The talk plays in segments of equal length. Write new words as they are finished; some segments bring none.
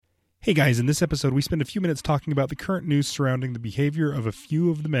Hey guys, in this episode we spend a few minutes talking about the current news surrounding the behavior of a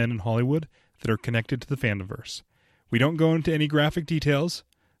few of the men in Hollywood that are connected to the Fandomverse. We don't go into any graphic details,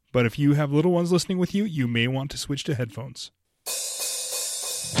 but if you have little ones listening with you, you may want to switch to headphones.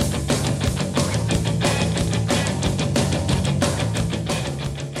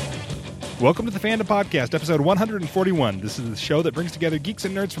 Welcome to the Fandom Podcast, episode 141. This is the show that brings together geeks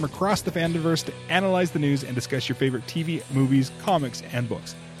and nerds from across the Fandomverse to analyze the news and discuss your favorite TV, movies, comics, and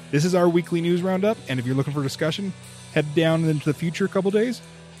books. This is our weekly news roundup, and if you're looking for discussion, head down into the future a couple days.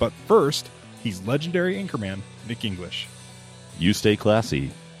 But first, he's legendary anchorman, Nick English. You stay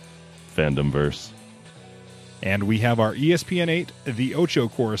classy, Fandomverse. And we have our ESPN 8, The Ocho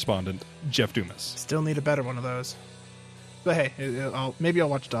correspondent, Jeff Dumas. Still need a better one of those. But hey, maybe I'll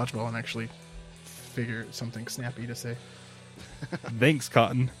watch Dodgeball and actually figure something snappy to say. Thanks,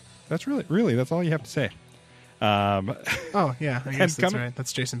 Cotton. That's really, that's all you have to say. Oh, yeah, I guess that's right.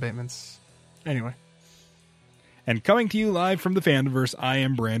 That's Jason Bateman's. Anyway. And coming to you live from the Fandomverse, I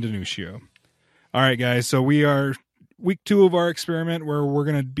am Brandon Uccio. All right, guys, so we are week 2 of our experiment where we're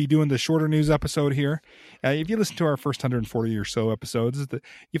going to be doing the shorter news episode here. If you listen to our first 140 or so episodes,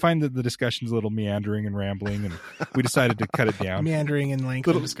 you find that the discussion's a little meandering and rambling, and we decided to cut it down. Meandering and length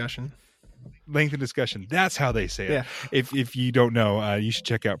of discussion. Length of discussion. That's how they say it. Yeah. If you don't know, you should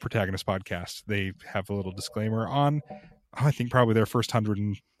check out Protagonist Podcast. They have a little disclaimer on, I think, probably their first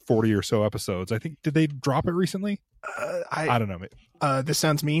 140 or so episodes. I think, did they drop it recently? I don't know. This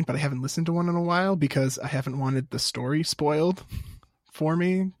sounds mean, but I haven't listened to one in a while because I haven't wanted the story spoiled for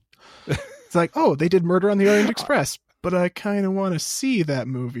me. It's like, oh, they did Murder on the Orient Express, but I kind of want to see that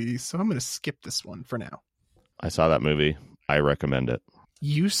movie, so I'm going to skip this one for now. I saw that movie. I recommend it.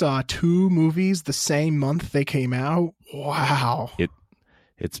 You saw 2 movies the same month they came out? Wow.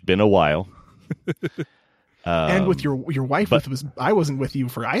 It's been a while. And with your wife, I wasn't with you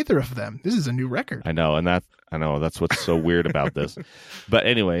for either of them. This is a new record. I know that's what's so weird about this. But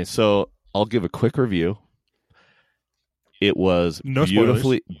anyway, so I'll give a quick review. It was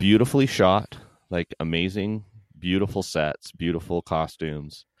beautifully shot, like amazing, beautiful sets, beautiful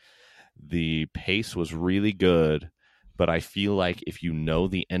costumes. The pace was really good, but I feel like if you know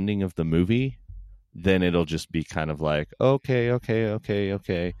the ending of the movie, then it'll just be kind of like, okay.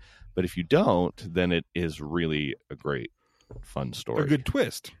 But if you don't, then it is really a great, fun story. A good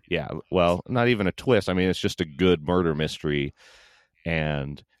twist. Yeah, well, not even a twist. I mean, it's just a good murder mystery,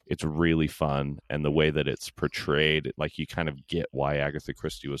 and it's really fun. And the way that it's portrayed, like you kind of get why Agatha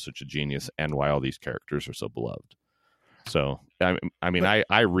Christie was such a genius and why all these characters are so beloved. So, I mean,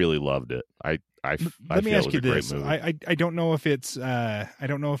 I really loved it. Let me ask you this. I don't know if it's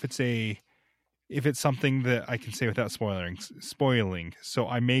if it's something that I can say without spoiling, so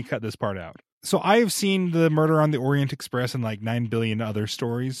I may cut this part out. So I have seen the Murder on the Orient Express and like 9 billion other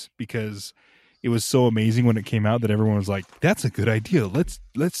stories because it was so amazing when it came out that everyone was like, "That's a good idea. Let's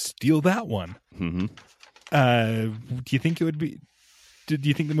steal that one." Mm-hmm. Do you think it would be? Do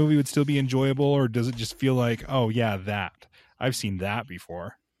you think the movie would still be enjoyable, or does it just feel like, oh yeah, that I've seen that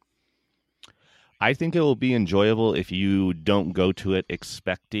before? I think it will be enjoyable if you don't go to it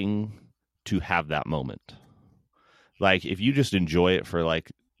expecting to have that moment. Like if you just enjoy it for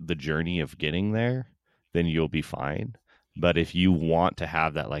like the journey of getting there, then you'll be fine. But if you want to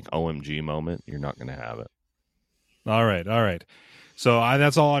have that like OMG moment, you're not going to have it. All right. So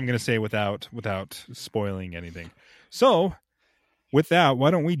that's all I'm going to say without spoiling anything. So with that, why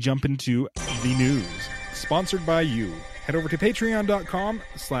don't we jump into the news? Sponsored by you. Head over to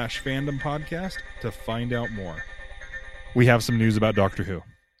patreon.com/fandompodcast to find out more. We have some news about Doctor Who.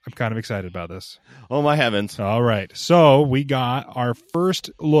 I'm kind of excited about this. Oh, my heavens. All right. So we got our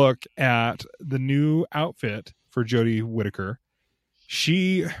first look at the new outfit for Jodie Whittaker.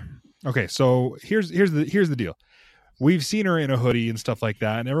 Okay, so here's the deal. We've seen her in a hoodie and stuff like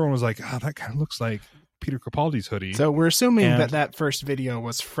that, and everyone was like, "Oh, that kind of looks like Peter Capaldi's hoodie." So we're assuming that first video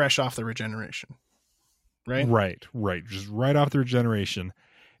was fresh off the Regeneration, right? Right. Just right off the Regeneration.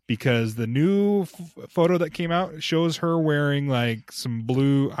 Because the new photo that came out shows her wearing like some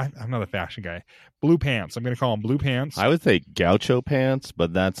blue. I'm not a fashion guy. Blue pants. I'm going to call them blue pants. I would say gaucho pants,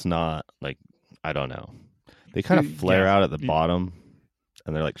 but that's not like, I don't know. They kind of flare out at the bottom,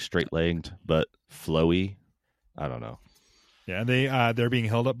 and they're like straight legged but flowy. I don't know. Yeah, they're being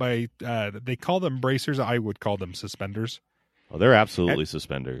held up by. They call them bracers. I would call them suspenders. Oh, they're absolutely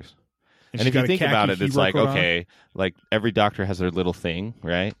suspenders. And if you think about it, it's like, okay, like every doctor has their little thing,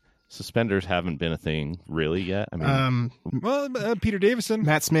 right? Suspenders haven't been a thing really yet. I mean, Peter Davison,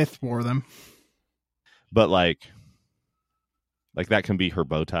 Matt Smith wore them, but like that can be her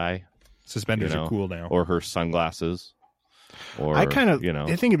bow tie. Suspenders are cool now, or her sunglasses. Or I think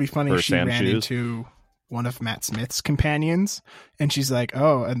it'd be funny if she ran into one of Matt Smith's companions, and she's like,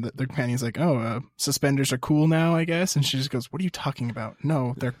 "Oh," and the companion's like, "Oh, suspenders are cool now, I guess." And she just goes, "What are you talking about?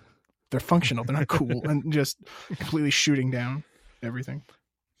 No, they're functional. They're not cool." And just completely shooting down everything.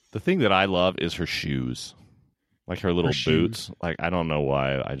 The thing that I love is her shoes, like her little boots. Like, I don't know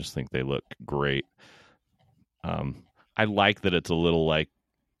why. I just think they look great. I like that it's a little like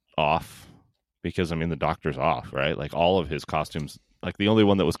off, because I mean the Doctor's off, right? Like all of his costumes, like the only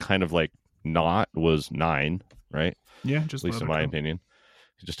one that was kind of like not was 9, right? Yeah, just at least in my opinion.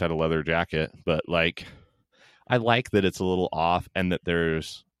 He just had a leather jacket, but like I like that it's a little off and that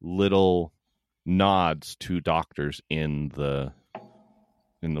there's little nods to Doctors in the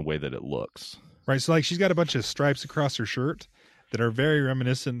way that it looks. Right, so like she's got a bunch of stripes across her shirt that are very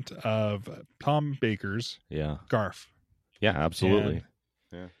reminiscent of Tom Baker's Garf. Yeah, absolutely.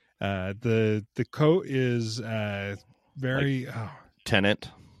 And, the coat is very Tennant.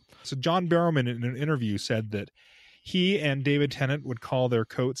 So John Barrowman in an interview said that he and David Tennant would call their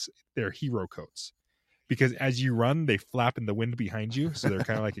coats their hero coats, because as you run, they flap in the wind behind you, so they're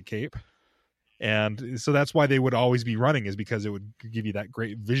kind of like a cape. And so that's why they would always be running, is because it would give you that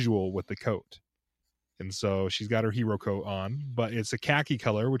great visual with the coat. And so she's got her hero coat on, but it's a khaki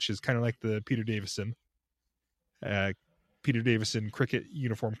color, which is kind of like the Peter Davison cricket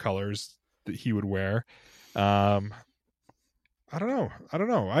uniform colors that he would wear. I don't know.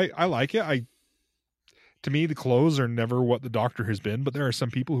 I like it. To me, the clothes are never what the Doctor has been, but there are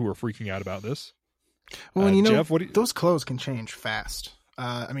some people who are freaking out about this. Well, and Jeff, those clothes can change fast.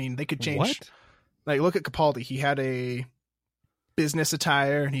 I mean, they could change. What? Like, look at Capaldi. He had a business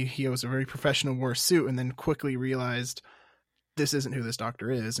attire, and he was a very professional, wore suit, and then quickly realized this isn't who this Doctor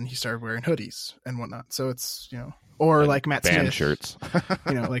is, and he started wearing hoodies and whatnot. So it's, or like Matt Smith shirts.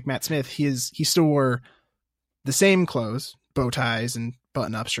 Like Matt Smith, he still wore the same clothes, bow ties and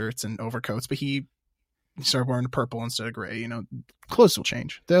button-up shirts and overcoats, but he started wearing purple instead of gray. Clothes will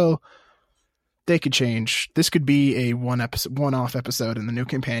change. They could change. This could be a one-off episode, and the new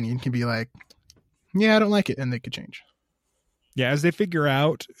companion can be like, "Yeah, I don't like it," and they could change. Yeah, as they figure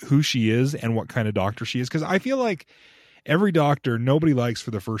out who she is and what kind of Doctor she is, because I feel like every Doctor nobody likes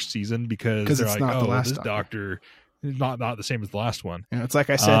for the first season because they're like, "Oh, this Doctor is not the same as the last one." It's like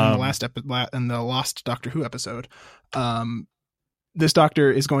I said in the last in the Lost Doctor Who episode. This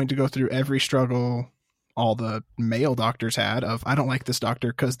Doctor is going to go through every struggle all the male Doctors had of, I don't like this Doctor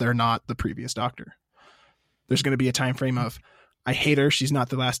because they're not the previous Doctor. There's going to be a time frame of, I hate her, she's not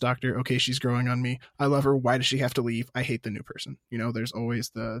the last Doctor. Okay, she's growing on me. I love her. Why does she have to leave? I hate the new person. There's always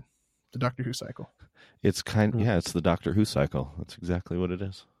the Doctor Who cycle. It's it's the Doctor Who cycle. That's exactly what it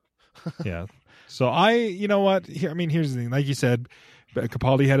is. Yeah. So here's the thing. Like you said,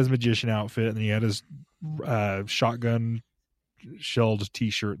 Capaldi had his magician outfit, and he had his shotgun shelled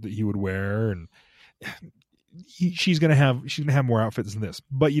T-shirt that he would wear, and she's gonna have more outfits than this.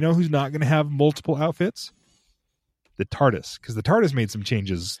 But who's not gonna have multiple outfits? The TARDIS, because the TARDIS made some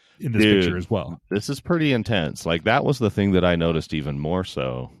changes in this picture as well. This is pretty intense. Like, that was the thing that I noticed even more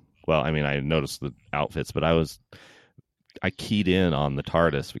so. Well, I mean, I noticed the outfits, but I keyed in on the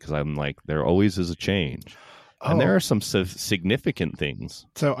TARDIS because I'm like, there always is a change. And there are some significant things.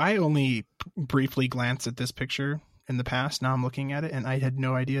 So I only briefly glanced at this picture in the past. Now I'm looking at it, and I had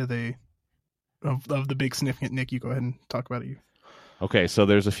no idea of the big significant. Nick, you go ahead and talk about it. Okay, so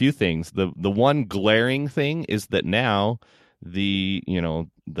there's a few things. The one glaring thing is that now the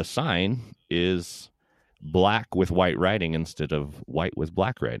sign is black with white writing instead of white with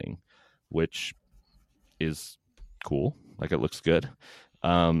black writing, which is cool. Like, it looks good.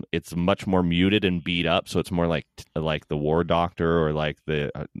 It's much more muted and beat up, so it's more like the War Doctor or like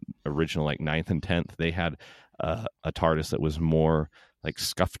the original 9th and 10th. They had a TARDIS that was more like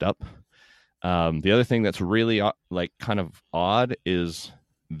scuffed up. The other thing that's really kind of odd is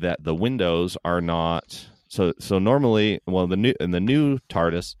that the windows are not so normally. Well, in the new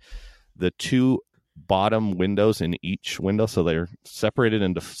TARDIS, the 2 bottom windows in each window, so they're separated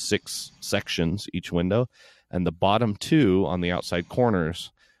into 6 sections each window, and the bottom 2 on the outside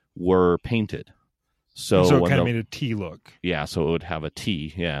corners were painted. So it kind of made a T look. Yeah, so it would have a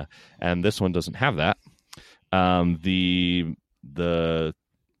T. Yeah, and this one doesn't have that. The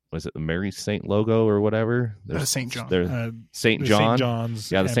was it the Mary Saint logo or whatever? St. John. St. John. St. John's.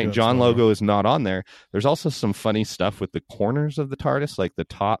 Yeah, the St. John logo is not on there. There's also some funny stuff with the corners of the TARDIS, like the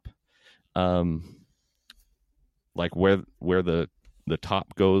top, like where the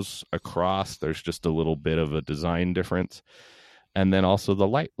top goes across. There's just a little bit of a design difference, and then also the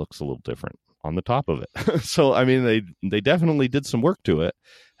light looks a little different on the top of it. So I mean, they definitely did some work to it,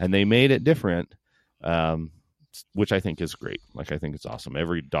 and they made it different. which I think is great. Like, I think it's awesome.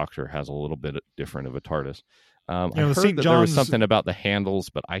 Every Doctor has a little bit different of a TARDIS. I heard St. that John's... there was something about the handles,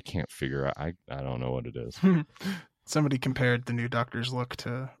 but I can't figure out. I don't know what it is. Somebody compared the new Doctor's look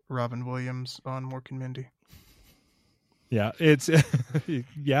to Robin Williams on Mork and Mindy. Yeah, it's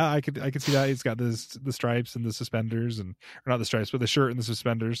I could see that. It's got the stripes and the suspenders, or not the stripes, but the shirt and the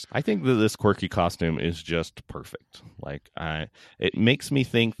suspenders. I think that this quirky costume is just perfect. Like, it makes me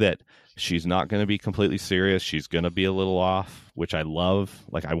think that she's not going to be completely serious. She's going to be a little off, which I love.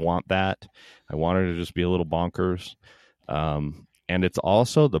 Like, I want that. I want her to just be a little bonkers. And it's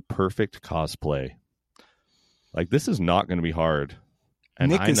also the perfect cosplay. Like, this is not going to be hard.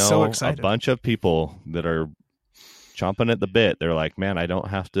 And Nick I know is so excited. A bunch of people that are chomping at the bit. They're like, man, I don't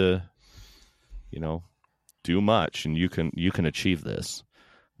have to, do much, and you can achieve this.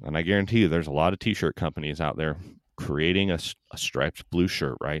 And I guarantee you there's a lot of t-shirt companies out there creating a striped blue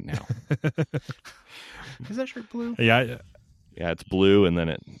shirt right now. Is that shirt blue? Yeah, it's blue, and then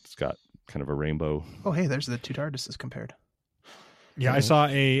it's got kind of a rainbow. Oh, hey, there's the two TARDISes compared. Yeah, I saw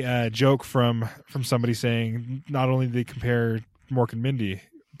a joke from somebody saying not only did they compare Mork and Mindy,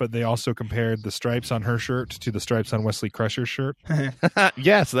 but they also compared the stripes on her shirt to the stripes on Wesley Crusher's shirt.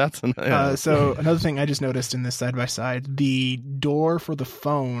 Yes, that's... So another thing I just noticed in this side-by-side, the door for the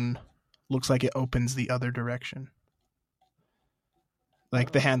phone looks like it opens the other direction.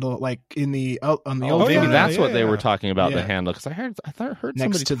 Like the handle, like on the old maybe phone. that's what they were talking about, Yeah. the handle, because I heard Next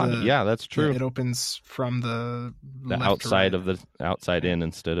somebody to talking. Yeah, that's true. It opens from the left outside to right. of the outside in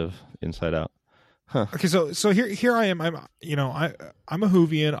instead of inside out. Huh. Okay, so here I am. I'm a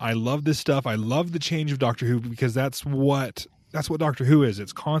Whovian. I love this stuff. I love the change of Doctor Who because that's what Doctor Who is.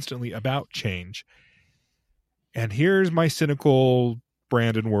 It's constantly about change. And here's my cynical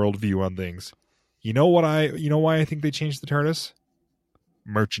Brandon worldview on things. You know why I think they changed the TARDIS?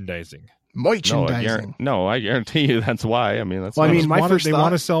 Merchandising. No, I guarantee you that's why. I mean, that's well, I mean, they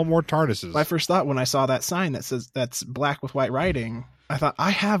want to sell more TARDISes. My first thought when I saw that sign that says that's black with white writing, I thought, I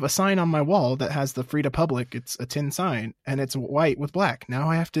have a sign on my wall that has the Free to Public. It's a tin sign, and it's white with black. Now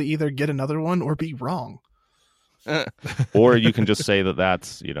I have to either get another one or be wrong. Or you can just say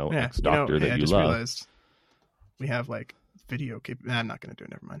that's, ex-Doctor that I you just love. realized we have, video I'm not going to do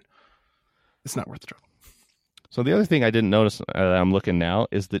it. Never mind. It's not worth the trouble. So the other thing I didn't notice that I'm looking now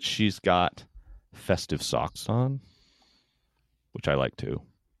is that she's got festive socks on, which I like too,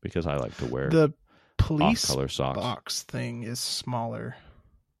 because I like to wear the police off-color socks. Box thing is smaller.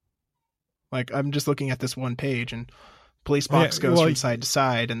 Like, I'm just looking at this one page, and police box goes from side to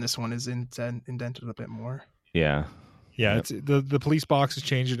side, and this one is indented a bit more. Yeah. Yeah, yep. It's the police box has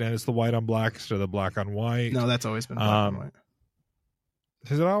changed it, and it's the white on black instead of the black on white. No, that's always been black on white.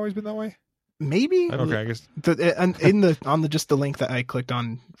 Has it always been that way? Maybe. Okay, I guess. On just the link that I clicked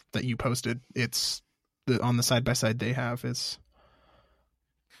on that you posted, it's on the side by side they have is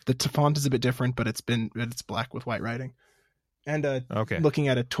the font is a bit different, but it's black with white writing. And looking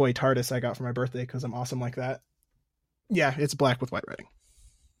at a toy TARDIS I got for my birthday because I'm awesome like that. Yeah, it's black with white writing.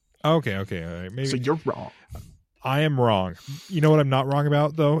 Okay, all right. Maybe. So you're wrong. I am wrong. You know what I'm not wrong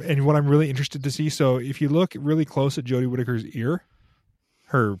about though, and what I'm really interested to see. So if you look really close at Jodie Whittaker's ear.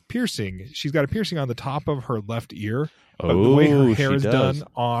 Her piercing, she's got a piercing on the top of her left ear, but the way her hair is done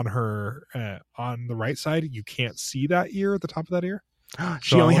on her on the right side, you can't see that ear at the top of that ear.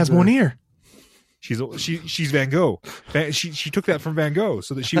 She only has one ear. She's Van Gogh. She took that from Van Gogh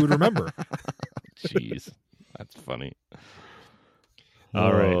so that she would remember. Jeez, that's funny.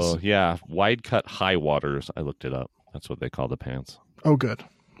 All right, yeah, wide cut high waters. I looked it up. That's what they call the pants. Oh, good.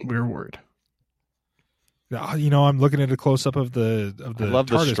 We're worried. I'm looking at a close up of the. I love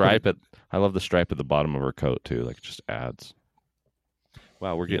the stripe I love the stripe at the bottom of her coat too. Like, it just adds.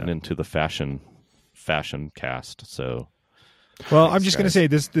 Wow, we're getting into the fashion cast. So, well, I'm just going to say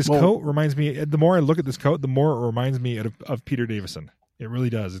this coat reminds me. The more I look at this coat, the more it reminds me of Peter Davison. It really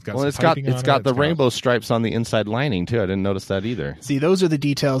does. It's got the rainbow stripes on the inside lining too. I didn't notice that either. See, those are the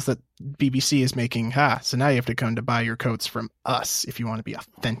details that BBC is making. So now you have to come to buy your coats from us if you want to be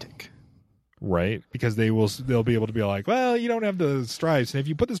authentic. Right, because they'll be able to be like, well, you don't have the stripes, and if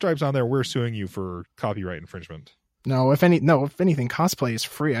you put the stripes on there, we're suing you for copyright infringement. No, if anything, cosplay is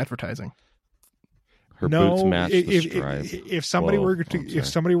free advertising. Her boots match the stripe. If somebody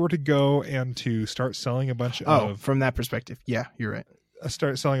were to go and to start selling a bunch of from that perspective, yeah, you're right.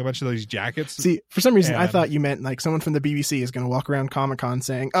 Start selling a bunch of those jackets. See, for some reason, I thought you meant like someone from the BBC is going to walk around Comic-Con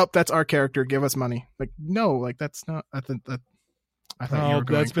saying, "Oh, that's our character. Give us money." Like, no, like that's not. I thought you were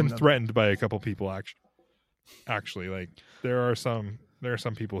going that's been threatened by a couple people. Actually, like there are some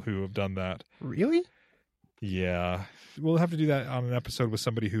people who have done that. Really? Yeah, we'll have to do that on an episode with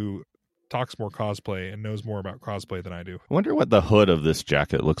somebody who talks more cosplay and knows more about cosplay than I do. I wonder what the hood of this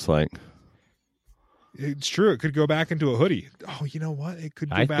jacket looks like. It's true. It could go back into a hoodie. Oh, you know what? It could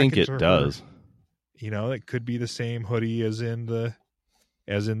go back think into it does. You know, it could be the same hoodie as in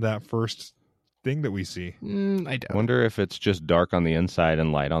that first thing that we see. I doubt. Wonder if it's just dark on the inside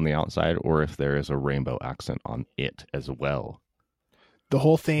and light on the outside, or if there is a rainbow accent on it as well. The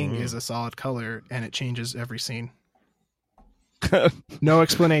whole thing is a solid color, and it changes every scene. No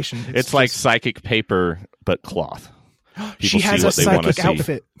explanation. It's like psychic paper, but cloth. She has a psychic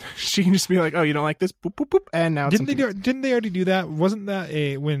outfit. She can just be like, "Oh, you don't like this?" Boop, boop, boop, and now didn't they already do that? Wasn't that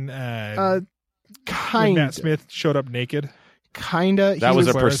when Matt Smith showed up naked? Kinda. That was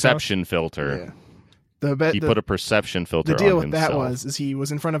a perception filter. Yeah. He put a perception filter on himself. The deal with that is he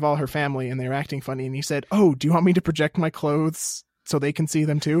was in front of all her family and they were acting funny, and he said, "Oh, do you want me to project my clothes so they can see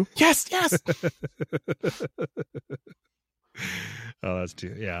them too?" Yes. Oh, that's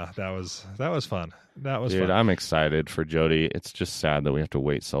too. Yeah, that was fun. That was Dude, fun. I'm excited for Jodie. It's just sad that we have to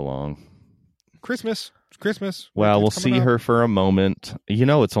wait so long. Christmas. Well, we'll see her for a moment. You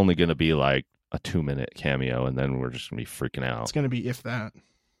know, it's only going to be like a 2-minute cameo, and then we're just going to be freaking out. It's going to be if that.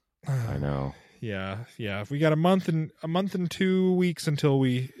 I know. Yeah. If we got a month and 2 weeks until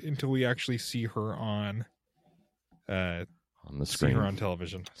we actually see her on the screen, see her on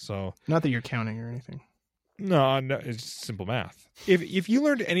television. So not that you're counting or anything. No, it's simple math. If you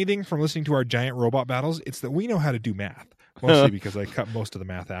learned anything from listening to our giant robot battles, it's that we know how to do math. Mostly because I cut most of the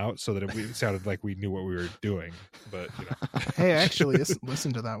math out so that it sounded like we knew what we were doing. But Hey, I actually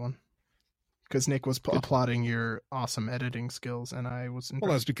listened to that one because Nick was applauding your awesome editing skills, and I was impressed.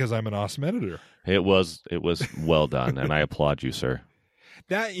 Well, that's because I'm an awesome editor. It was well done, and I applaud you, sir.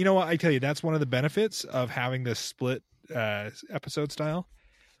 That what I tell you, that's one of the benefits of having this split episode style.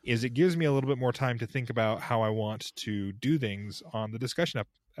 Is it gives me a little bit more time to think about how I want to do things on the discussion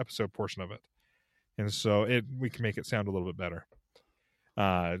episode portion of it. And so we can make it sound a little bit better.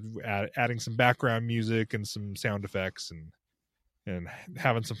 Adding some background music and some sound effects and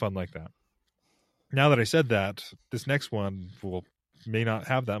having some fun like that. Now that I said that, this next one may not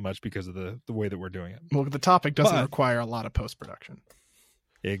have that much because of the way that we're doing it. Well, the topic doesn't require a lot of post-production.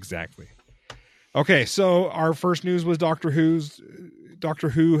 Exactly. Okay, so our first news was Doctor Who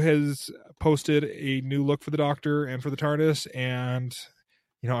has posted a new look for the Doctor and for the TARDIS, and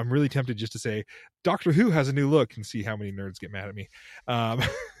I'm really tempted just to say Doctor Who has a new look and see how many nerds get mad at me.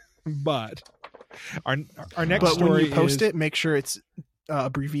 But our next story when you post it, make sure it's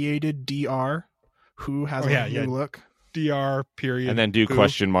abbreviated DR. Who has a new look? DR period. And then do who.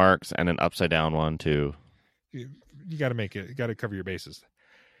 Question marks and an upside down one too. You got to make it. You got to cover your bases.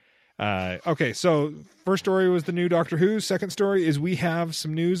 Okay, so first story was the new Doctor Who. Second story is we have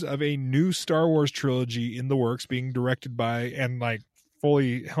some news of a new Star Wars trilogy in the works, being directed by and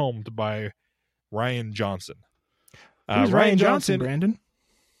fully helmed by Rian Johnson. Rian Johnson, Brandon?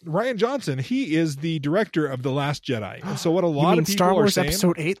 Rian Johnson, he is the director of The Last Jedi. And so what a lot of people Star Wars are saying,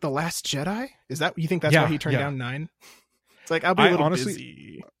 Episode 8, The Last Jedi? Is that you think that's why he turned down 9? It's like I'll be a little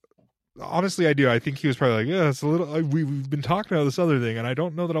busy. Honestly, I do. I think he was probably like, "Yeah, it's a little. We've been talking about this other thing, and I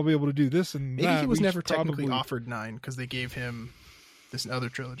don't know that I'll be able to do this." And maybe he was never technically offered 9 because they gave him this other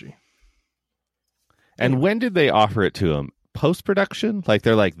trilogy. And when did they offer it to him? Post-production? Like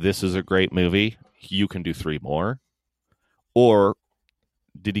they're like, "This is a great movie. You can do 3 more," or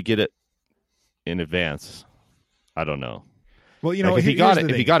did he get it in advance? I don't know. Well, if he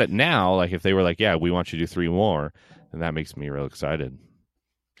got it now, like if they were like, "Yeah, we want you to do 3 more," then that makes me real excited.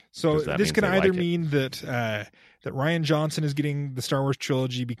 So this can either mean that that Rian Johnson is getting the Star Wars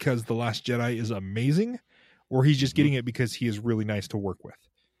trilogy because The Last Jedi is amazing, or he's just getting it because he is really nice to work with,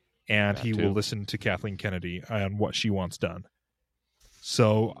 and he will listen to Kathleen Kennedy on what she wants done.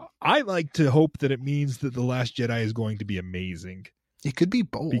 So I like to hope that it means that The Last Jedi is going to be amazing. It could be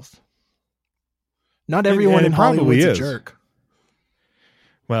both. Not everyone in Hollywood is a jerk.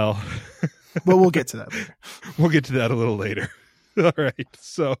 Well, we'll get to that later. We'll get to that a little later. All right.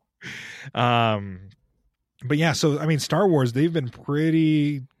 So, but yeah, so, I mean, Star Wars has been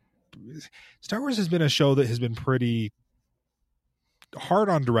a show that has been pretty hard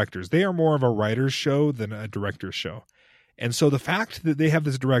on directors. They are more of a writer's show than a director's show. And so the fact that they have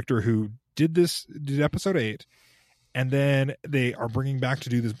this director who did episode 8, and then they are bringing back to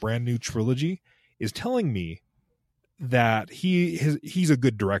do this brand new trilogy is telling me that he's a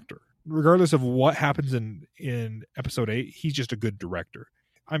good director. Regardless of what happens in episode 8, he's just a good director.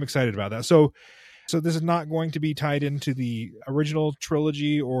 I'm excited about that. So this is not going to be tied into the original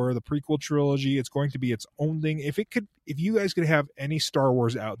trilogy or the prequel trilogy. It's going to be its own thing. If you guys could have any Star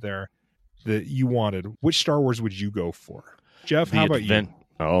Wars out there that you wanted, which Star Wars would you go for? Jeff, how about you?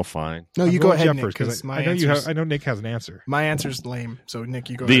 Oh, fine. No, you go ahead, Nick, first, because I know Nick has an answer. My answer's lame, so Nick,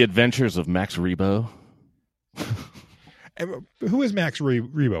 you go The ahead. Adventures of Max Rebo. Who is Max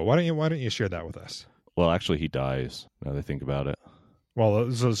Rebo? Why don't you share that with us? Well, actually, he dies, now that I think about it.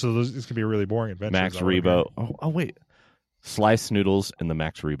 Well, so this could be a really boring adventure. Max Rebo. Oh, wait. Sly Snoodles and the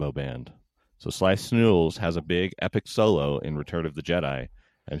Max Rebo Band. So Sly Snoodles has a big epic solo in Return of the Jedi,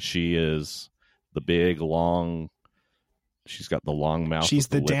 and she is the big, long... She's got the long mouth. She's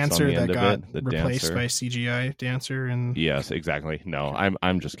the dancer that got replaced dancer. by CGI dancer. And yes, exactly. No,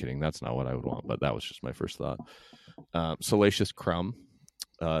 I'm just kidding. That's not what I would want, but that was just my first thought. Salacious Crumb,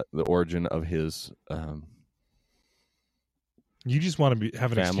 the origin of his... you just want to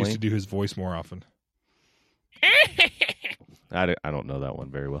have an family. excuse to do his voice more often. I don't know that one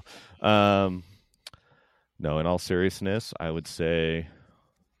very well. No, in all seriousness, I would say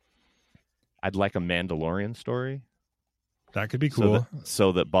I'd like a Mandalorian story. That could be cool.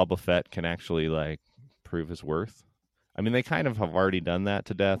 So that Boba Fett can actually like prove his worth. I mean, they kind of have already done that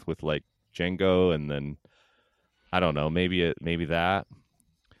to death with like Jango, and then I don't know, maybe that.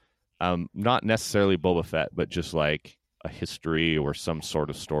 Not necessarily Boba Fett, but just like a history or some sort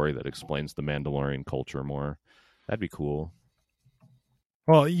of story that explains the Mandalorian culture more. That'd be cool.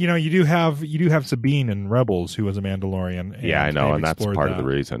 Well, you do have Sabine in Rebels, who was a Mandalorian. Yeah, I know, and that's part of the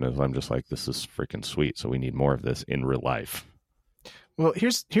reason is I'm just like, this is freaking sweet. So we need more of this in real life. Well,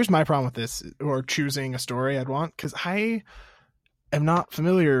 here's my problem with this, or choosing a story I'd want, because I am not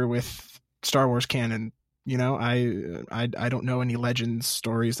familiar with Star Wars canon. I don't know any Legends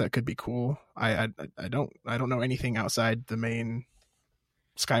stories that could be cool. I don't know anything outside the main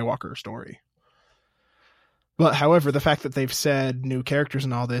Skywalker story. But however, the fact that they've said new characters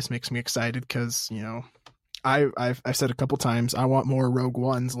and all this makes me excited because, I've said a couple times I want more Rogue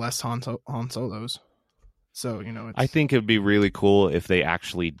Ones, less Han Solos. So, I think it'd be really cool if they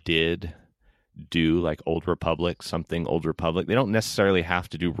actually did do like Old Republic, something Old Republic. They don't necessarily have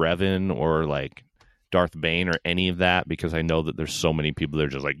to do Revan or like Darth Bane or any of that, because I know that there's so many people that are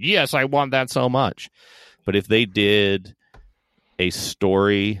just like, yes, I want that so much. But if they did a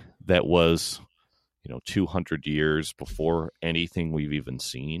story that was 200 years before anything we've even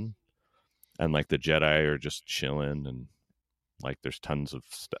seen, and like the Jedi are just chilling, and like there's tons of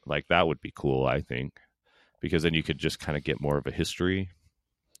stuff, like that would be cool, I think, because then you could just kind of get more of a history.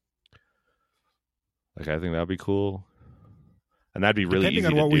 Like, I think that'd be cool, and that'd be really depending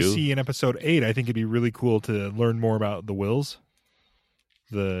easy on what to do. we see in Episode 8. I think it'd be really cool to learn more about the Wills.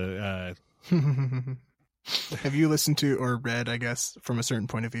 Have you listened to or read, I guess, from a certain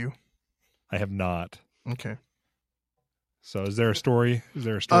point of view? I have not. Okay. So is there a story?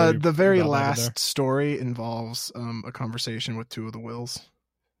 The very last story involves a conversation with two of the Wills.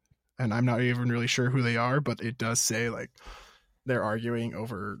 And I'm not even really sure who they are, but it does say like they're arguing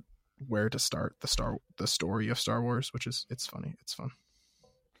over where to start the story of Star Wars, which is it's funny. It's fun.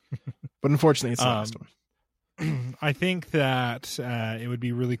 But unfortunately it's the last one. I think that it would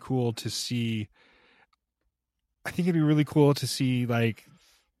be really cool to see. I think it'd be really cool to see like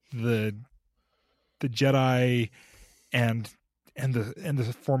the Jedi and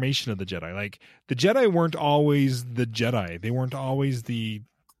the formation of the Jedi. Like the Jedi weren't always the Jedi. They weren't always the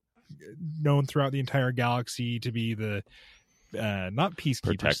known throughout the entire galaxy to be the not peacekeepers.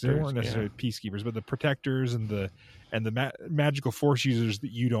 Protectors, they weren't necessarily peacekeepers, but the protectors and the magical force users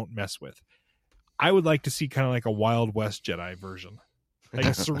that you don't mess with. I would like to see kind of like a Wild West Jedi version, like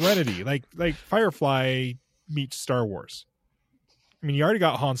a Serenity, like Firefly meets Star Wars. I mean, you already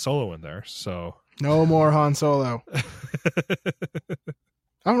got Han Solo in there, so no more Han Solo.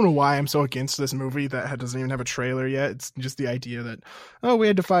 I don't know why I'm so against this movie that doesn't even have a trailer yet. It's just the idea that, we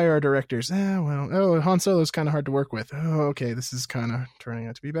had to fire our directors. Han Solo's kind of hard to work with. Oh, okay, this is kind of turning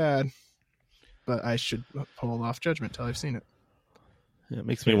out to be bad. But I should hold off judgment till I've seen it. It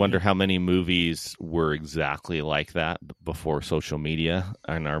makes me wonder how many movies were exactly like that before social media,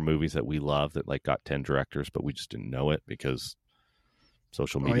 and our movies that we love that like got 10 directors, but we just didn't know it because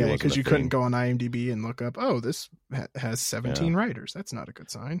social media wasn't because you thing. couldn't go on IMDb and look up, this has 17 writers. That's not a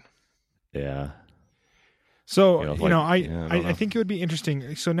good sign. Yeah. So, I think it would be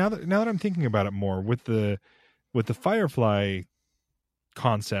interesting. So now that I'm thinking about it more with the Firefly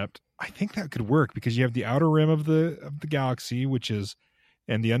concept, I think that could work because you have the outer rim of the galaxy, which is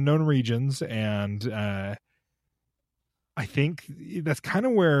and the unknown regions, and I think that's kind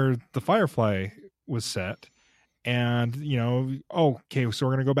of where the Firefly was set. And, okay, so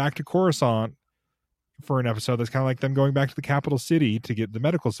we're going to go back to Coruscant for an episode that's kind of like them going back to the capital city to get the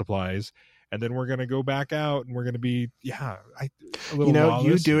medical supplies. And then we're going to go back out and we're going to be, a little lawless.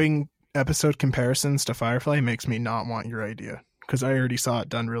 You doing episode comparisons to Firefly makes me not want your idea. because I already saw it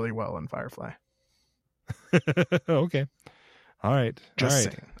done really well in Firefly. Okay. All right.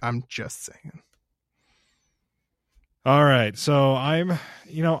 Saying. I'm just saying. All right. So I'm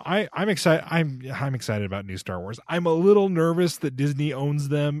excited. I'm excited about new Star Wars. I'm a little nervous that Disney owns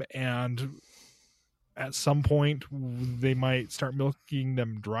them, and at some point they might start milking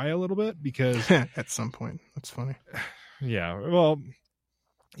them dry a little bit because at some point. That's funny. Yeah. Well,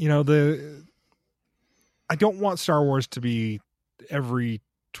 I don't want Star Wars to be every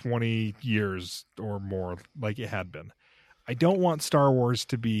 20 years or more like it had been. I don't want Star Wars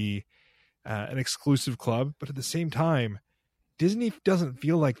to be an exclusive club, but at the same time, Disney doesn't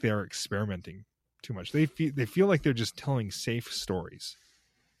feel like they're experimenting too much. They feel like they're just telling safe stories.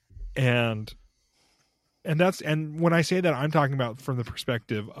 And when I say that, I'm talking about from the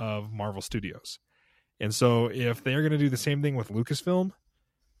perspective of Marvel Studios. And so if they're going to do the same thing with Lucasfilm,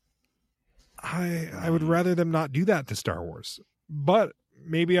 I would rather them not do that to Star Wars. But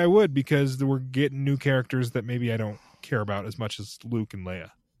maybe I would, because we're getting new characters that maybe I don't care about as much as Luke and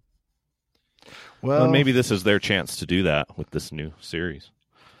Leia. Well, maybe this is their chance to do that with this new series.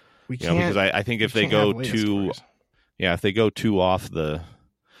 Because I think if they go if they go too off the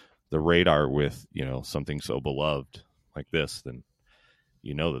radar with something so beloved like this, then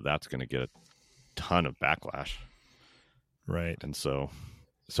that's going to get a ton of backlash, right? And so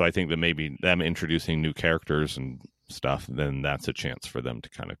I think that maybe them introducing new characters and stuff, then that's a chance for them to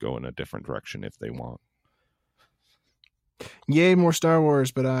kind of go in a different direction if they want. Yay, more Star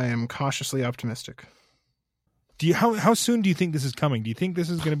Wars, but I am cautiously optimistic. How soon do you think this is coming? Do you think this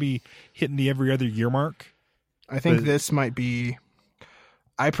is going to be hitting the every other year mark? I think this might be.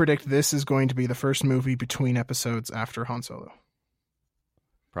 I predict this is going to be the first movie between episodes after Han Solo.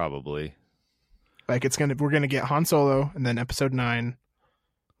 Probably. Like we're gonna get Han Solo and then Episode 9.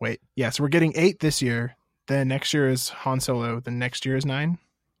 Wait, yeah, so we're getting 8 this year. Then next year is Han Solo. Then next year is 9.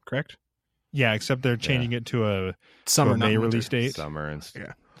 Correct? Yeah, except they're changing it to a summer, May release date. Summer and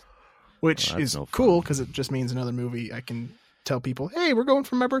which is cool because it just means another movie. I can tell people, hey, we're going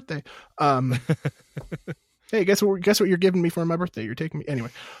for my birthday. Hey, guess what you're giving me for my birthday? You're taking me anyway.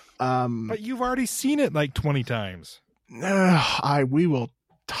 But you've already seen it like 20 times. We will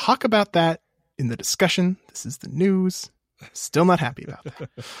talk about that in the discussion. This is the news. Still not happy about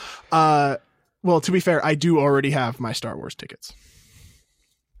that. Well, to be fair, I do already have my Star Wars tickets.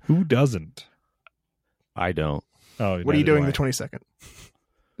 Who doesn't? I don't. Oh, what are you doing the 22nd?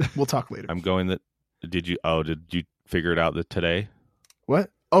 We'll talk later. I'm going. Did you figure it out today? What?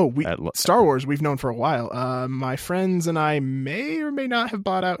 Oh, Star Wars we've known for a while. My friends and I may or may not have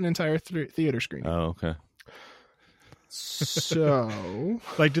bought out an entire theater screening. Oh, okay. So,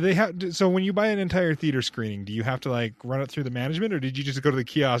 do they have? So when you buy an entire theater screening, do you have to run it through the management, or did you just go to the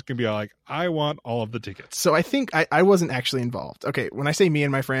kiosk and be like, I want all of the tickets? So I think I wasn't actually involved. Okay, when I say me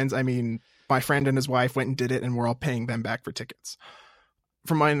and my friends, I mean my friend and his wife went and did it, and we're all paying them back for tickets.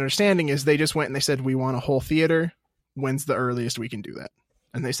 From my understanding is they just went and they said, we want a whole theater. When's the earliest we can do that?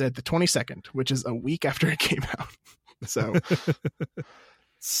 And they said the 22nd, which is a week after it came out.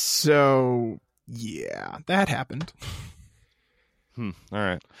 So yeah, that happened. All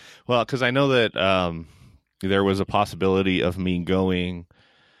right. Well, because I know that there was a possibility of me going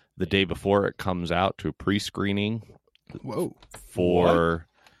the day before it comes out to a pre-screening. Whoa! For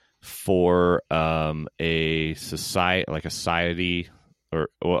a society or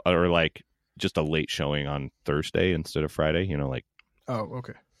like just a late showing on Thursday instead of Friday. Oh,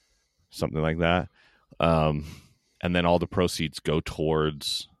 okay. Something like that. And then all the proceeds go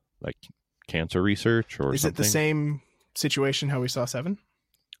towards cancer research or is something. It the same situation how we saw 7?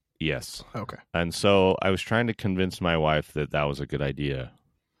 Yes. Okay. And so I was trying to convince my wife that was a good idea,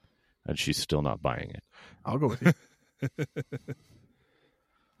 and she's still not buying it. I'll go with you.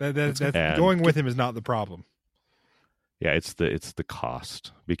 That's going with him is not the problem. Yeah, it's the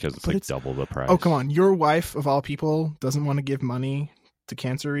cost because it's double the price. Oh, come on. Your wife, of all people, doesn't want to give money to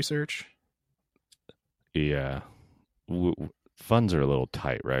cancer research? Yeah. Funds are a little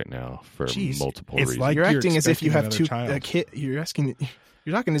tight right now for multiple reasons. Like you're acting as if you have a kid. You're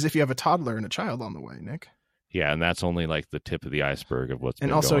talking as if you have a toddler and a child on the way, Nick. Yeah, and that's only the tip of the iceberg of what's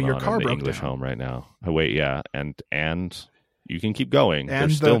been also going your on car in the broke English down. home right now. Oh, wait, yeah, and you can keep going.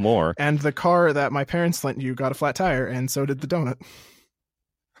 There's still more. And the car that my parents lent you got a flat tire, and so did the donut.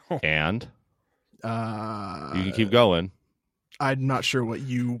 And you can keep going. I'm not sure what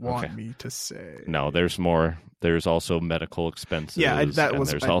you want me to say. No, there's more. There's also medical expenses. Yeah, that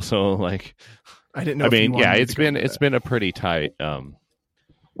was. There's also I didn't know. I mean, yeah, it's been a pretty tight.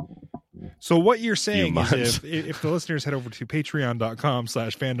 So what you're saying is if the listeners head over to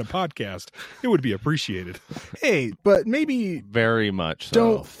patreon.com/fandompodcast, it would be appreciated. Hey, but maybe very much so.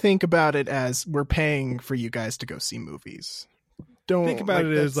 Don't think about it as we're paying for you guys to go see movies. Don't think about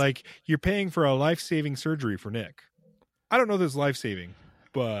it as like you're paying for a life-saving surgery for Nick. I don't know if it's life-saving,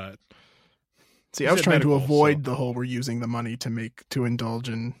 but see, I was trying to avoid the whole we're using the money to indulge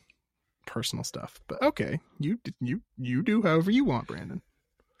in personal stuff. But okay, you do however you want, Brandon.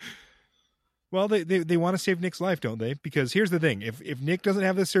 Well, they want to save Nick's life, don't they? Because here's the thing. If Nick doesn't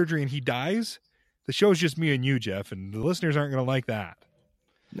have the surgery and he dies, the show's just me and you, Jeff, and the listeners aren't going to like that.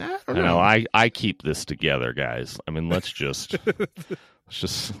 Nah, I know. I keep this together, guys. I mean, let's just...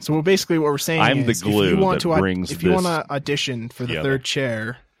 So basically what we're saying I'm is the glue if you want if you want to audition for the third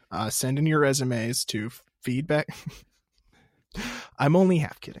chair, send in your resumes to feedback. I'm only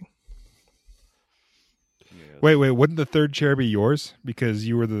half kidding. Wait, wouldn't the third chair be yours? Because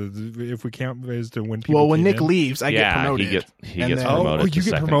you were if we count as to when people Well, when Nick leaves, I get promoted. He gets promoted. Oh, you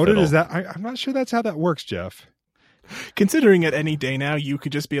get promoted? Is that I'm not sure that's how that works, Jeff. Considering it any day now, you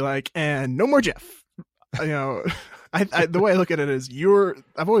could just be like, and no more Jeff. You know, I the way I look at it is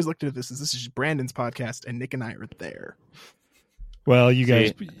I've always looked at this as this is Brandon's podcast and Nick and I are there. Well, you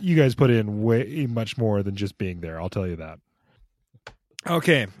guys put in way much more than just being there. I'll tell you that.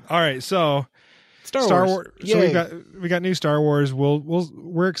 Okay. All right. So Star Wars. So we got new Star Wars.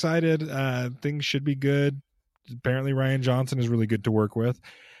 We're excited. Things should be good. Apparently Rian Johnson is really good to work with,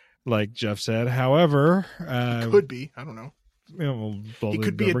 like Jeff said. However, could be. I don't know. He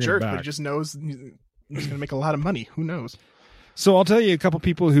could be a jerk, but he just knows he's going to make a lot of money. Who knows? So I'll tell you a couple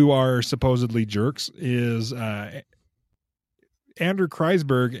people who are supposedly jerks is Andrew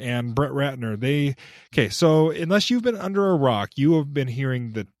Kreisberg and Brett Ratner. So unless you've been under a rock, you have been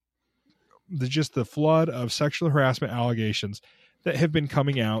hearing the flood of sexual harassment allegations that have been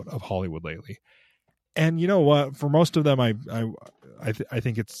coming out of Hollywood lately. And you know what? For most of them, I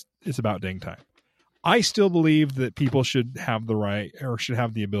think it's about dang time. I still believe that people should have the right or should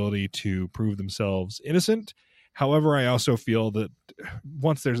have the ability to prove themselves innocent. However, I also feel that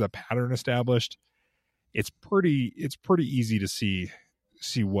once there's a pattern established, it's pretty easy to see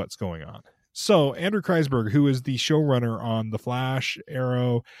what's going on. So Andrew Kreisberg, who is the showrunner on The Flash,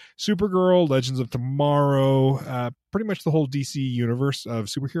 Arrow, Supergirl, Legends of Tomorrow, pretty much the whole DC universe of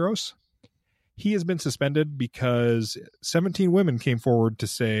superheroes, he has been suspended because 17 women came forward to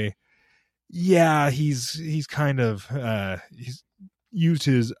say, yeah, he's kind of he's used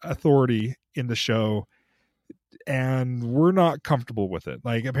his authority in the show and we're not comfortable with it.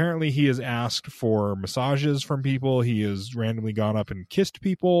 Like, apparently he has asked for massages from people. He has randomly gone up and kissed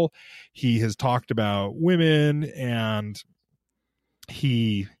people. He has talked about women and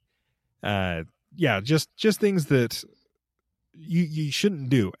he just things that you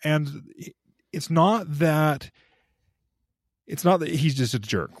shouldn't do. And it's not that he's just a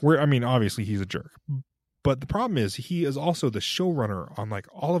jerk. Obviously he's a jerk, but the problem is he is also the showrunner on like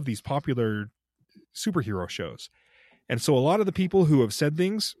all of these popular superhero shows. And so a lot of the people who have said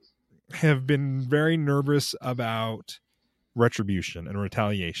things have been very nervous about retribution and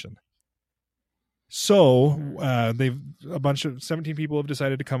retaliation. So a bunch of 17 people have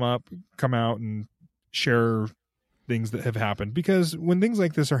decided to come out and share things that have happened, because when things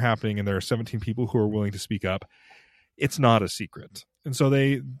like this are happening and there are 17 people who are willing to speak up, it's not a secret. And so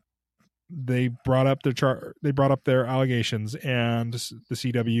they brought up their allegations, and the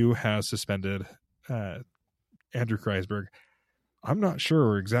CW has suspended Andrew Kreisberg. I'm not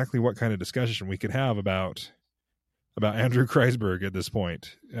sure exactly what kind of discussion we could have about Andrew Kreisberg at this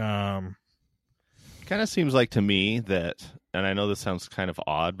point. Kind of seems like to me that, and I know this sounds kind of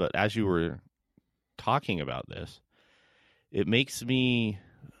odd, but as you were talking about this, it makes me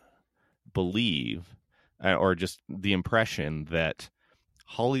believe, or just the impression that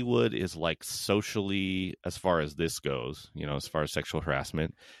Hollywood is like socially, as far as this goes, as far as sexual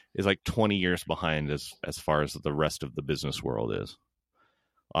harassment, is like 20 years behind as far as the rest of the business world is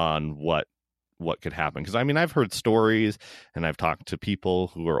on what could happen. Because I've heard stories and I've talked to people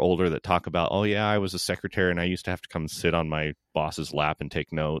who are older that talk about, oh yeah, I was a secretary and I used to have to come sit on my boss's lap and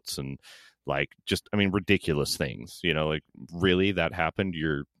take notes and ridiculous things, like, really, that happened?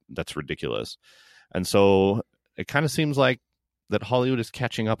 That's ridiculous. And so it kind of seems like that Hollywood is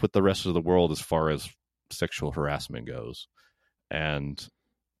catching up with the rest of the world as far as sexual harassment goes. And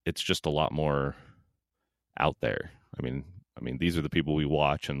it's just a lot more out there. I mean, these are the people we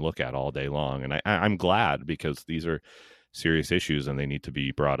watch and look at all day long. And I'm glad, because these are serious issues and they need to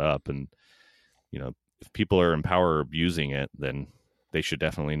be brought up. And, if people are in power abusing it, then they should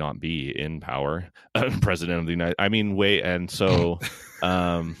definitely not be in power. President of the United. I mean, wait, and so,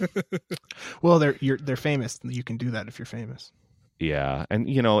 well, they're famous. You can do that if you're famous. Yeah, and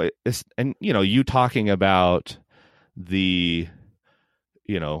you talking about the,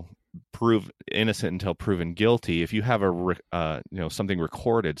 prove innocent until proven guilty. If you have something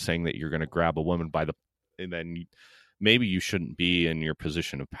recorded saying that you're going to grab a woman and then maybe you shouldn't be in your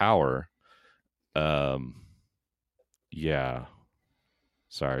position of power. Yeah.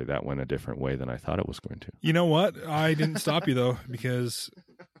 Sorry, that went a different way than I thought it was going to. You know what? I didn't stop you though, because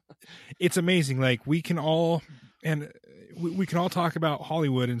it's amazing. Like we can all talk about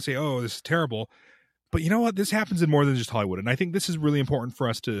Hollywood and say, "Oh, this is terrible." But you know what? This happens in more than just Hollywood, and I think this is really important for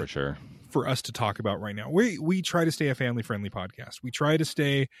us to talk about right now. We try to stay a family-friendly podcast. We try to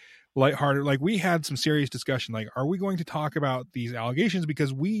stay lighthearted. Like we had some serious discussion. Like, are we going to talk about these allegations?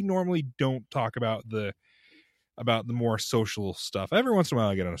 Because we normally don't talk about the more social stuff. Every once in a while,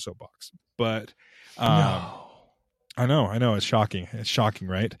 I get on a soapbox, but no. I know it's shocking. It's shocking,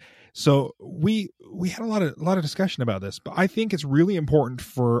 right? So we had a lot of discussion about this, but I think it's really important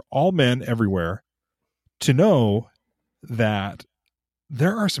for all men everywhere to know that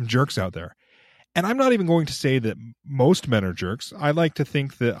there are some jerks out there. And I'm not even going to say that most men are jerks. I like to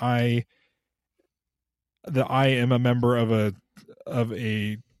think that I am a member of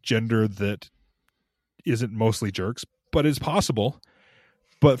a gender that isn't mostly jerks, but it's possible.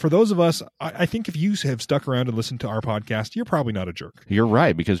 But for those of us, I think if you have stuck around and listened to our podcast, you're probably not a jerk. You're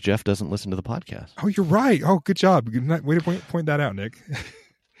right, because Jeff doesn't listen to the podcast. Oh, you're right. Oh, good job. Way to point that out, Nick.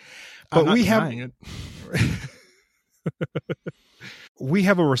 But we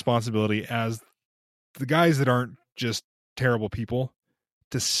have a responsibility as the guys that aren't just terrible people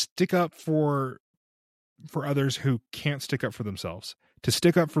to stick up for others who can't stick up for themselves, to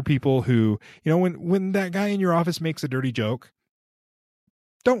stick up for people who, when that guy in your office makes a dirty joke,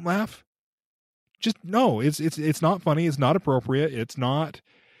 don't laugh. Just no, it's not funny. It's not appropriate. It's not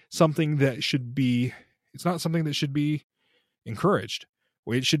something that should be encouraged.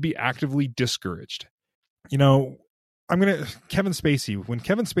 It should be actively discouraged. Kevin Spacey, when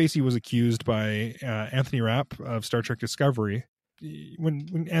Kevin Spacey was accused by Anthony Rapp of Star Trek Discovery,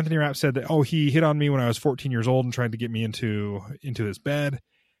 when Anthony Rapp said that, he hit on me when I was 14 years old and tried to get me into his bed,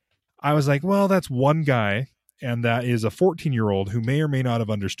 I was like, well, that's one guy, and that is a 14-year-old who may or may not have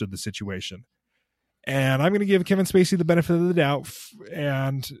understood the situation. And I'm going to give Kevin Spacey the benefit of the doubt,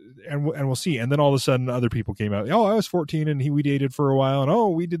 and we'll see. And then all of a sudden, other people came out. Oh, I was 14, and we dated for a while,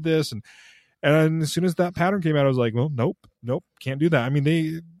 and we did this, and as soon as that pattern came out, I was like, well, nope, can't do that. I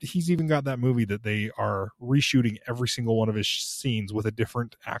mean, he's even got that movie that they are reshooting every single one of his scenes with a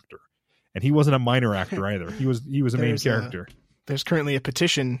different actor, and he wasn't a minor actor either. He was a main character. There's currently a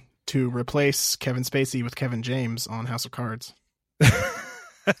petition to replace Kevin Spacey with Kevin James on House of Cards.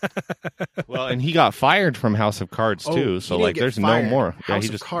 Well, and he got fired from House of Cards too, so there's fired. No more. House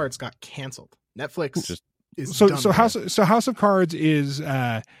of Cards got canceled. Netflix is done House of Cards is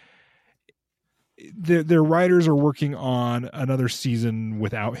their writers are working on another season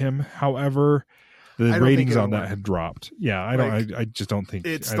without him. However, the ratings on that had dropped. Yeah, I just don't think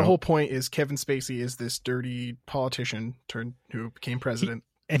the whole point is Kevin Spacey is this dirty politician who became president,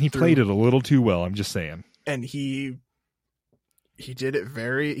 and he played it a little too well. I'm just saying, and he did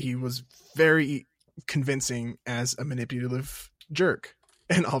it he was very convincing as a manipulative jerk.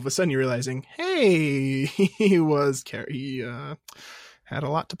 And all of a sudden you're realizing, hey, he had a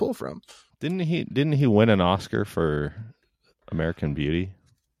lot to pull from. Didn't he win an Oscar for American Beauty?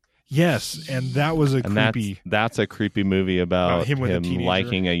 Yes, and that was creepy. That's a creepy movie about him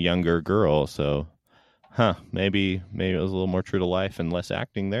liking a younger girl. So, maybe it was a little more true to life and less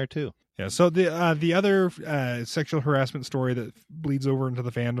acting there too. Yeah, so the other sexual harassment story that bleeds over into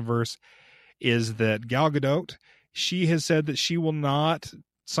the fandomverse is that Gal Gadot, she has said that she will not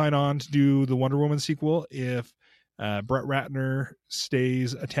sign on to do the Wonder Woman sequel if Brett Ratner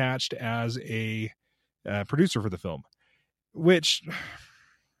stays attached as a producer for the film. Which,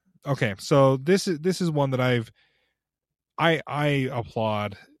 okay, so this is one that I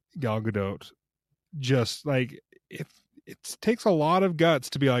applaud Gal Gadot. Just like it takes a lot of guts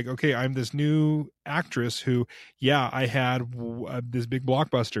to be like, okay, I'm this new actress who, I had this big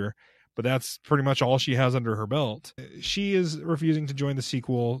blockbuster, but that's pretty much all she has under her belt. She is refusing to join the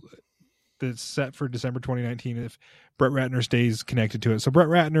sequel that's set for December 2019 if Brett Ratner stays connected to it. So Brett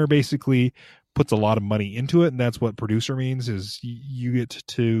Ratner basically puts a lot of money into it, and that's what producer means, is you get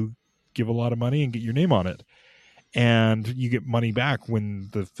to give a lot of money and get your name on it. And you get money back when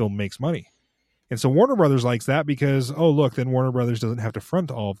the film makes money. And so Warner Brothers likes that because, then Warner Brothers doesn't have to front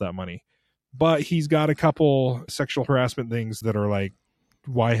all of that money. But he's got a couple sexual harassment things that are like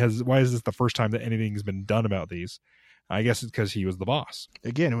why is this the first time that anything's been done about these? I guess it's because he was the boss.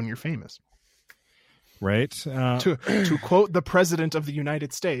 Again, when you're famous. Right. To quote the President of the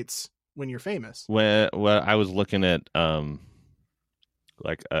United States, when you're famous. Well, I was looking at, I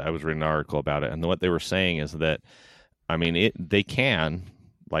was reading an article about it, and what they were saying is that, I mean, they can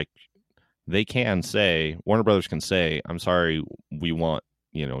say, Warner Brothers can say, I'm sorry, we want,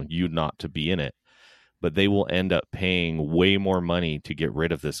 you not to be in it. But they will end up paying way more money to get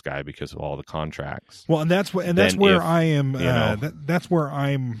rid of this guy because of all the contracts. Well, that's where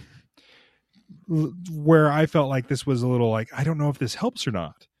I felt like this was a little like, I don't know if this helps or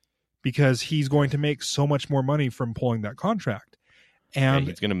not, because he's going to make so much more money from pulling that contract. And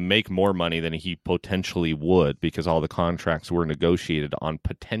he's going to make more money than he potentially would, because all the contracts were negotiated on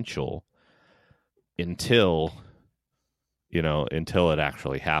potential until it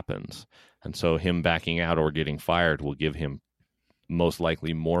actually happens. And so him backing out or getting fired will give him most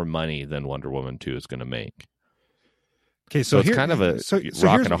likely more money than Wonder Woman 2 is going to make. Okay, so it's kind of a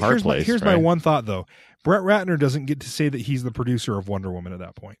rock and a hard place. Here's my one thought, though. Brett Ratner doesn't get to say that he's the producer of Wonder Woman at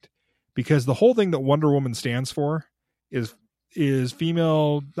that point, because the whole thing that Wonder Woman stands for is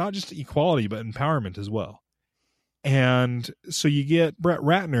female, not just equality, but empowerment as well. And so you get Brett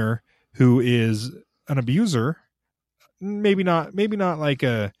Ratner, who is an abuser, maybe not like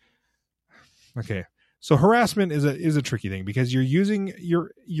a... Okay, so harassment is a tricky thing, because you're using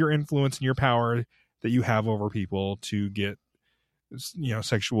your influence and your power that you have over people to get,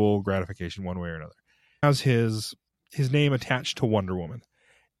 sexual gratification one way or another. Has his name attached to Wonder Woman.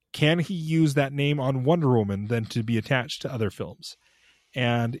 Can he use that name on Wonder Woman then to be attached to other films?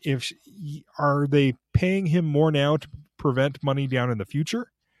 And are they paying him more now to prevent money down in the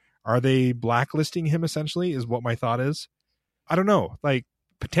future? Are they blacklisting him, essentially, is what my thought is. I don't know. Like,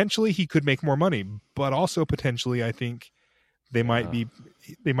 potentially he could make more money, but also potentially I think they might be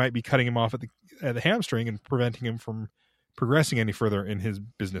cutting him off at the hamstring and preventing him from progressing any further in his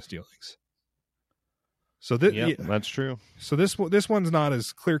business dealings. So that's true. So this one's not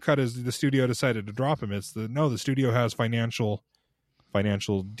as clear cut as the studio decided to drop him. It's the studio has financial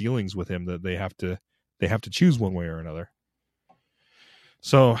dealings with him that they have to choose one way or another.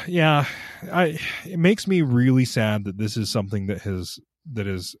 So yeah, it makes me really sad that this is something that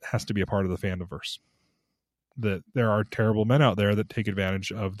has to be a part of the fandomverse. That there are terrible men out there that take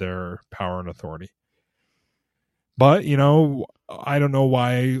advantage of their power and authority. But, I don't know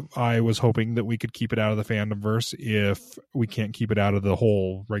why I was hoping that we could keep it out of the fandomverse if we can't keep it out of the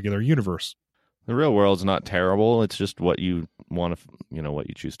whole regular universe. The real world's not terrible. It's just what you want to, what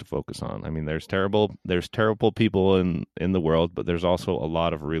you choose to focus on. I mean, there's terrible people in the world, but there's also a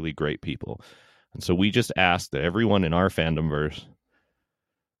lot of really great people. And so we just ask that everyone in our fandomverse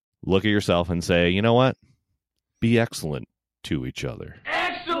look at yourself and say, you know what? Be excellent to each other.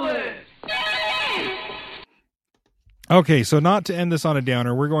 Excellent! Okay, so not to end this on a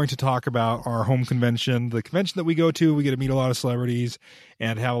downer, we're going to talk about our home convention. The convention that we go to, we get to meet a lot of celebrities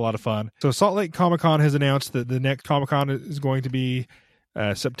and have a lot of fun. So Salt Lake Comic-Con has announced that the next Comic-Con is going to be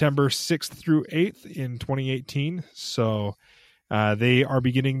September 6th through 8th in 2018. So they are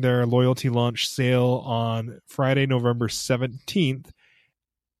beginning their loyalty launch sale on Friday, November 17th.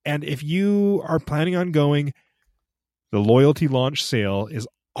 And if you are planning on going, the loyalty launch sale is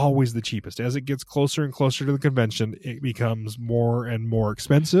always the cheapest. As it gets closer and closer to the convention, it becomes more and more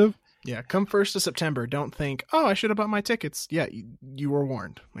expensive. Yeah, come 1st of September. Don't think, oh, I should have bought my tickets. Yeah, you were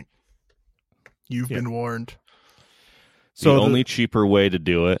warned. Like, you've been warned. So the only cheaper way to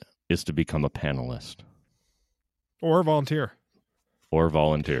do it is to become a panelist. Or volunteer.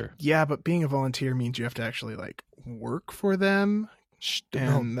 Yeah, but being a volunteer means you have to actually, work for them.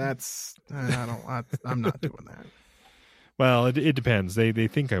 And that's... I'm not doing that. Well, it depends. They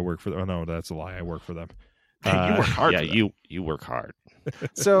think I work for them. Oh, no, that's a lie. I work for them. You work hard. Yeah, you work hard.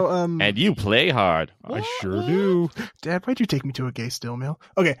 So, and you play hard. I sure do. Dad, why'd you take me to a gay still mail?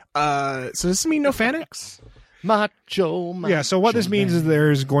 Okay, so does this mean no FanX? Macho. Yeah, so what this means is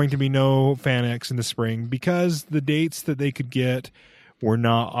there's going to be no FanX in the spring, because the dates that they could get were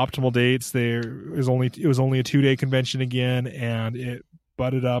not optimal dates. It was only a 2-day convention again, and it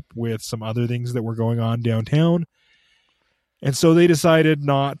butted up with some other things that were going on downtown. And so they decided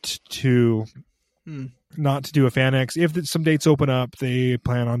not to do a FanX. If some dates open up, they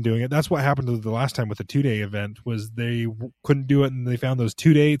plan on doing it. That's what happened to the last time with the 2-day event, was they couldn't do it, and they found those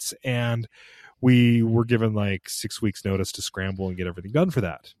 2 dates, and we were given 6 weeks notice to scramble and get everything done for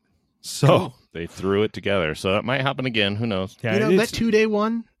that. So they threw it together. So it might happen again. Who knows? Yeah, that 2-day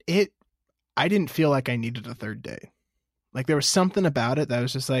one, I didn't feel like I needed a third day. There was something about it that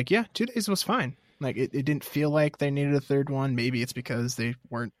was just 2 days was fine. Like it didn't feel like they needed a third one. Maybe it's because they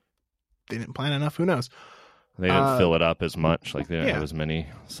didn't plan enough. Who knows? They didn't fill it up as much. Like they didn't have as many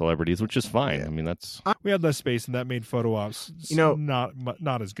celebrities, which is fine. Yeah. I mean, that's we had less space, and that made photo ops,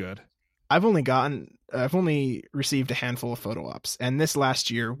 not as good. I've only received a handful of photo ops, and this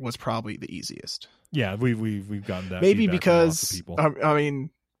last year was probably the easiest. Yeah, we've gotten that. Maybe because I mean,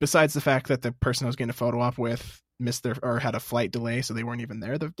 besides the fact that the person I was getting a photo op with missed or had a flight delay, so they weren't even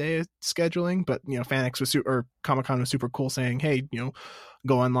there the day of scheduling. But FanX was or Comic-Con was super cool, saying, "Hey,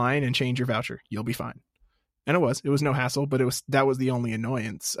 go online and change your voucher. You'll be fine." And it was no hassle, but that was the only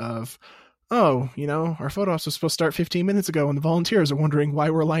annoyance of, our photo ops was supposed to start 15 minutes ago, and the volunteers are wondering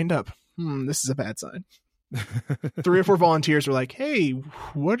why we're lined up. This is a bad sign. 3 or 4 volunteers were like, "Hey,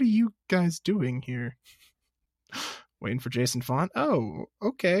 what are you guys doing here?" Waiting for Jason Font. Oh,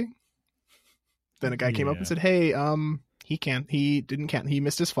 okay. Then a guy came up and said, "Hey, he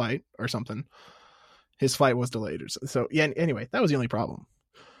missed his flight or something. His flight was delayed." So yeah. Anyway, that was the only problem,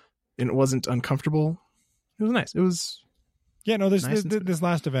 and it wasn't uncomfortable. It was nice. It was. Yeah, no. This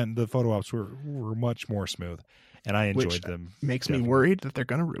last event, the photo ops were much more smooth, and I enjoyed them. Makes me worried that they're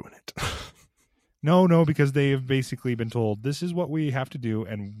going to ruin it. No, because they have basically been told this is what we have to do,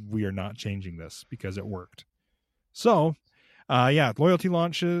 and we are not changing this because it worked. So, loyalty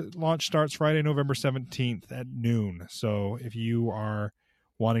launch starts Friday, November 17th at noon. So if you are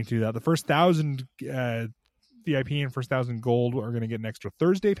wanting to do that, the first 1,000 VIP and first 1,000 gold are going to get an extra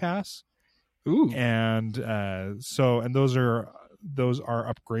Thursday pass. Ooh, and those are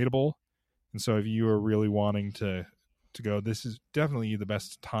upgradable. And so if you are really wanting to go, this is definitely the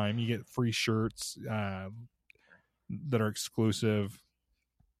best time. You get free shirts that are exclusive.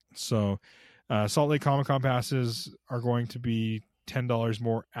 So Salt Lake Comic-Con passes are going to be $10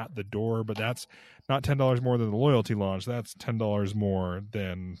 more at the door, but that's not $10 more than the loyalty launch. That's $10 more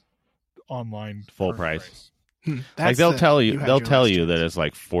than online full price. Like they'll tell you that it's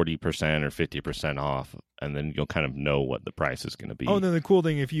like 40% or 50% off, and then you'll kind of know what the price is going to be. Oh, and then the cool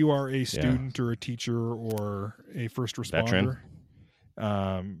thing, if you are a student or a teacher or a first responder,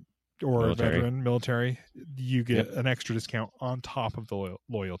 or a veteran, military, you get an extra discount on top of the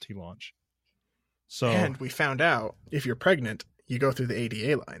loyalty launch. So, and we found out if you're pregnant, you go through the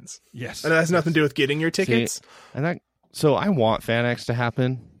ADA lines. Yes, and it has nothing to do with getting your tickets. So I want FanX to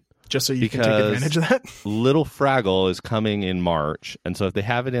happen. Just so you can take advantage of that. Little Fraggle is coming in March. And so if they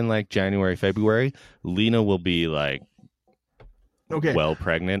have it in like January, February, Lena will be like well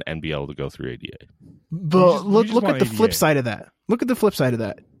pregnant and be able to go through ADA. But look at the flip side of that. Look at the flip side of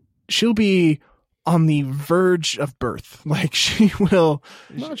that. She'll be on the verge of birth. Like she will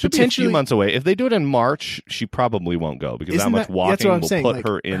potentially be a few months away. If they do it in March, she probably won't go because that much walking will put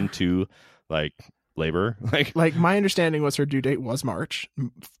her into like labor. Like my understanding was her due date was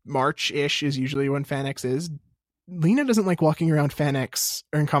March-ish is usually when FanX is. Lena doesn't like walking around FanX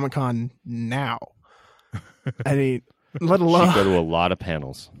or in Comic-Con now. I mean, let alone she go to a lot of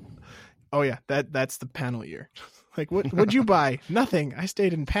panels. Oh yeah, that's the panel year. Like what'd you buy? Nothing. I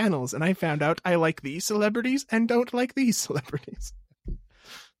stayed in panels and I found out I like these celebrities and don't like these celebrities.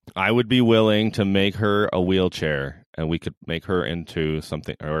 I would be willing to make her a wheelchair and we could make her into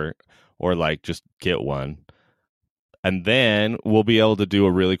something or like just get one. And then we'll be able to do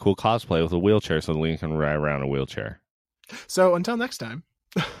a really cool cosplay with a wheelchair so Lena can ride around a wheelchair. So until next time.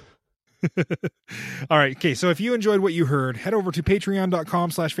 All right. Okay. So if you enjoyed what you heard, head over to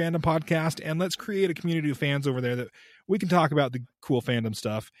patreon.com/fandompodcast and let's create a community of fans over there that we can talk about the cool fandom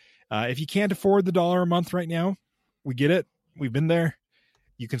stuff. If you can't afford the $1 a month right now, we get it. We've been there.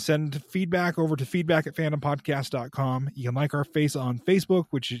 You can send feedback over to feedback@fandompodcast.com. You can like our face on Facebook,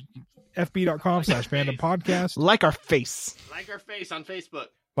 which is fb.com/fandompodcast. Like our face. Like our face on Facebook.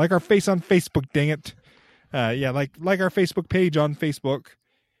 Like our face on Facebook, dang it. Like our Facebook page on Facebook.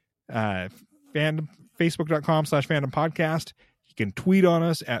 Facebook.com/fandompodcast. You can tweet on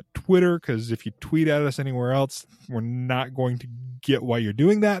us at Twitter, because if you tweet at us anywhere else, we're not going to get why you're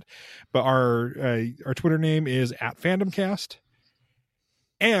doing that. But our Twitter name is @fandomcast.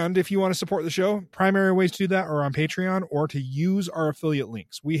 And if you want to support the show, primary ways to do that are on Patreon or to use our affiliate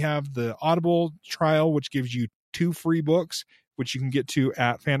links. We have the Audible trial, which gives you 2 free books, which you can get to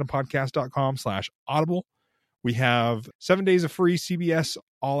at fandompodcast.com/audible. We have 7 days of free CBS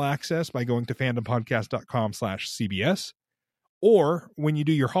All Access by going to fandompodcast.com/CBS. Or when you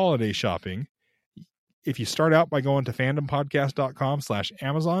do your holiday shopping, if you start out by going to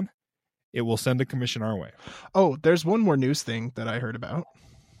fandompodcast.com/Amazon, it will send a commission our way. Oh, there's one more news thing that I heard about.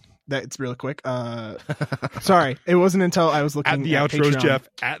 That's real quick. Sorry, it wasn't until I was looking at the outros, Patreon. Jeff.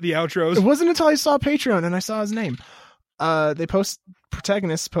 At the outros. It wasn't until I saw Patreon and I saw his name.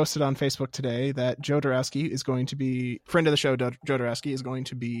 Protagonists posted on Facebook today that Joe Dorowski is going to be, friend of the show, Joe Dorowski is going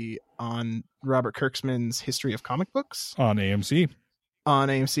to be on Robert Kirkman's History of Comic Books on AMC.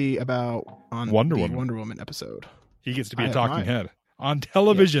 About Wonder the Woman. Wonder Woman episode. He gets to be a talking head on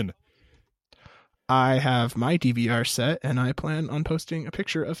television. Yeah. I have my DVR set, and I plan on posting a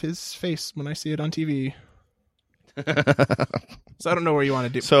picture of his face when I see it on TV. So I don't know where you want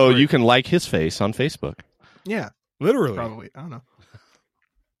to do. So you can like his face on Facebook. Yeah. Literally. Probably. I don't know.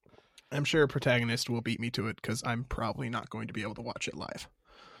 I'm sure a Protagonist will beat me to it because I'm probably not going to be able to watch it live.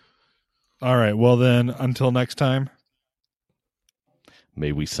 All right. Well, then, until next time.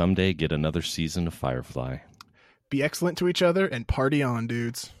 May we someday get another season of Firefly. Be excellent to each other and party on,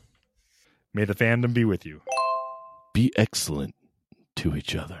 dudes. May the fandom be with you. Be excellent to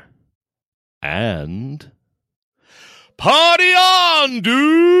each other. And party on,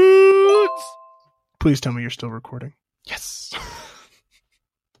 dudes! Please tell me you're still recording. Yes.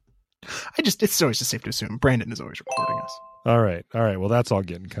 It's always just safe to assume Brandon is always recording us. All right. Well, that's all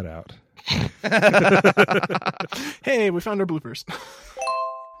getting cut out. Hey, we found our bloopers.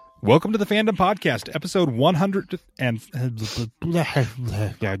 Welcome to the Fandom Podcast, episode 100 and Take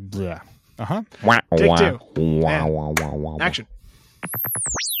two. Action.